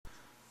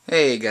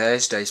Hey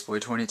guys,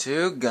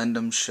 DiceBoy22,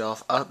 Gundam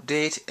Shelf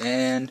update,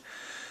 and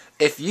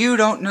if you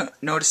don't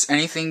notice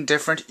anything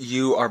different,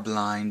 you are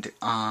blind.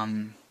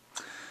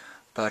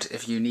 But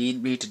if you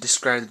need me to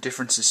describe the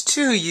differences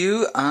to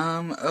you,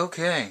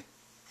 okay.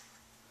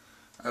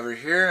 Over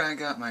here I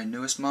got my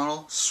newest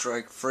model,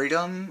 Strike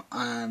Freedom,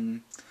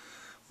 1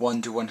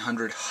 to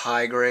 100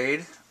 high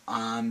grade.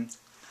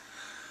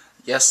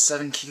 Yes,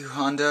 7Q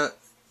Honda,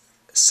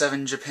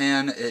 7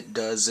 Japan, it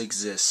does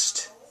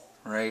exist.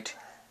 Right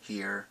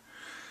here.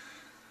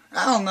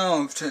 I don't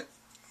know.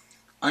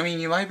 I mean,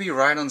 you might be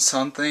right on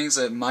some things.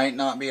 It might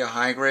not be a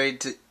high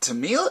grade. To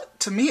me,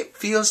 it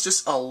feels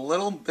just a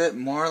little bit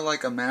more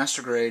like a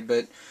master grade.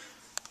 But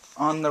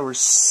on the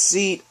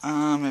receipt,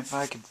 if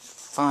I could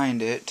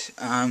find it,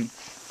 down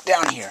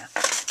here.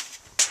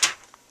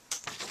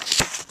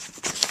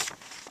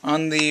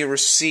 On the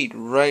receipt,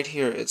 right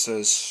here, it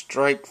says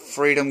Strike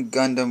Freedom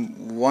Gundam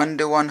 1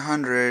 to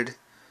 100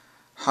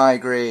 high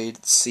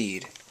grade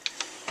seed.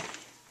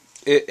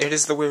 It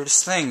is the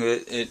weirdest thing.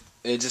 It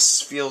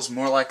just feels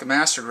more like a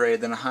master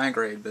grade than a high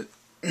grade, but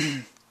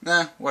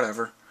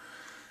whatever.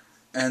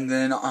 And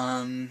then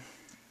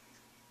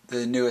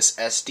the newest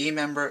SD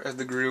member of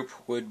the group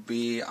would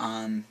be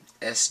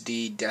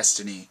SD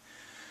Destiny.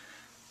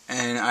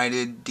 And I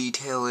did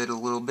detail it a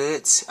little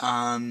bit.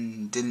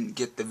 Didn't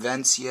get the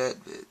vents yet,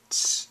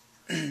 but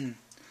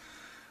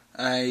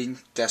I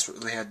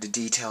desperately had to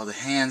detail the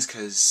hands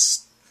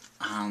because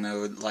I don't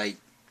know, like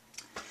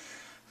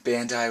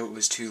Bandai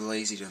was too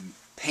lazy to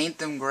paint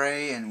them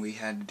gray, and we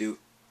have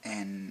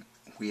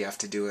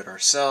to do it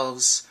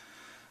ourselves.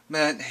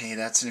 But hey,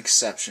 that's an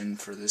exception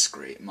for this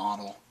great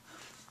model.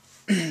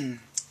 And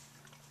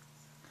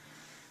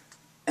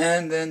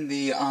then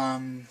the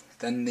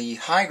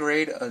high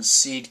grade of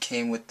seed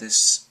came with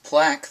this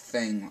plaque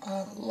thing,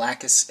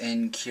 Lacus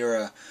and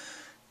Kira,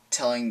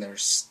 telling their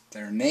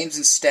names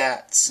and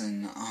stats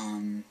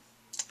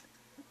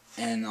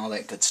and all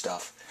that good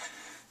stuff.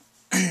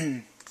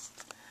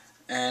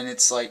 And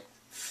it's like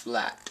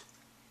flat.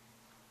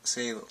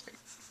 Say like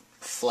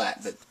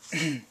flat,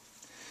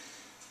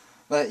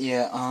 but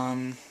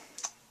yeah,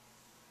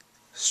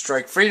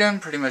 Strike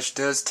Freedom pretty much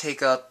does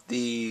take up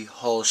the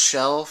whole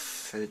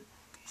shelf. It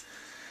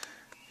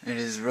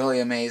is really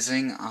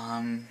amazing.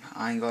 I'm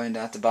going to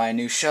have to buy a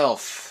new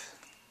shelf.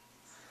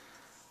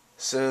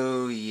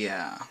 So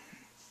yeah,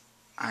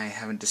 I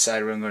haven't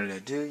decided what I'm going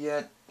to do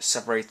yet.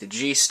 Separate the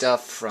G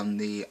stuff from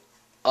the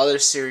other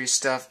series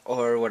stuff,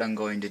 or what I'm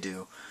going to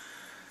do.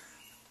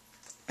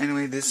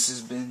 Anyway, this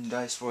has been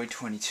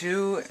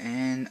DiceBoy22,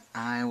 and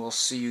I will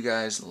see you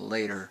guys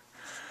later.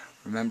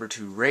 Remember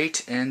to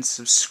rate and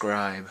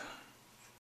subscribe.